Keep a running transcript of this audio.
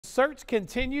search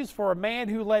continues for a man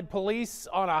who led police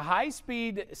on a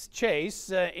high-speed chase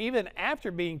even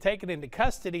after being taken into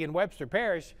custody in Webster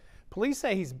Parish. Police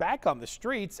say he's back on the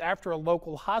streets after a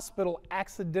local hospital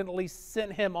accidentally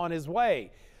sent him on his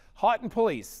way. Haughton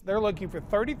police, they're looking for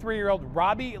 33-year-old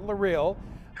Robby Lerille.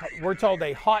 We're told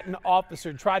a Haughton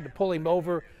officer tried to pull him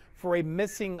over for a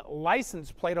missing license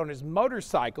plate on his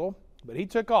motorcycle, but he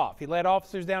took off. He led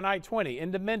officers down I-20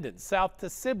 into Minden, south to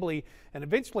Sibley, and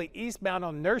eventually eastbound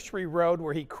on Nursery Road,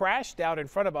 where he crashed out in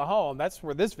front of a home. That's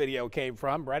where this video came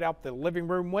from, right out the living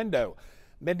room window.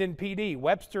 Minden PD,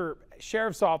 Webster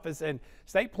Sheriff's Office, and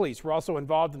state police were also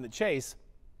involved in the chase.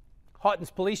 Haughton's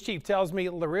police chief tells me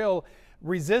Lerille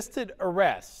resisted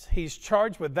arrest. He's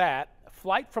charged with that,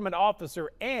 flight from an officer,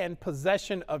 and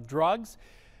possession of drugs.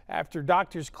 After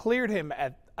doctors cleared him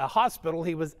at a hospital,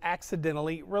 he was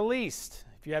accidentally released.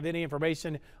 If you have any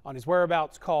information on his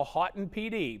whereabouts, call Haughton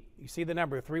PD. You see the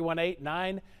number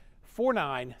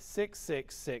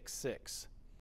 318-949-6666.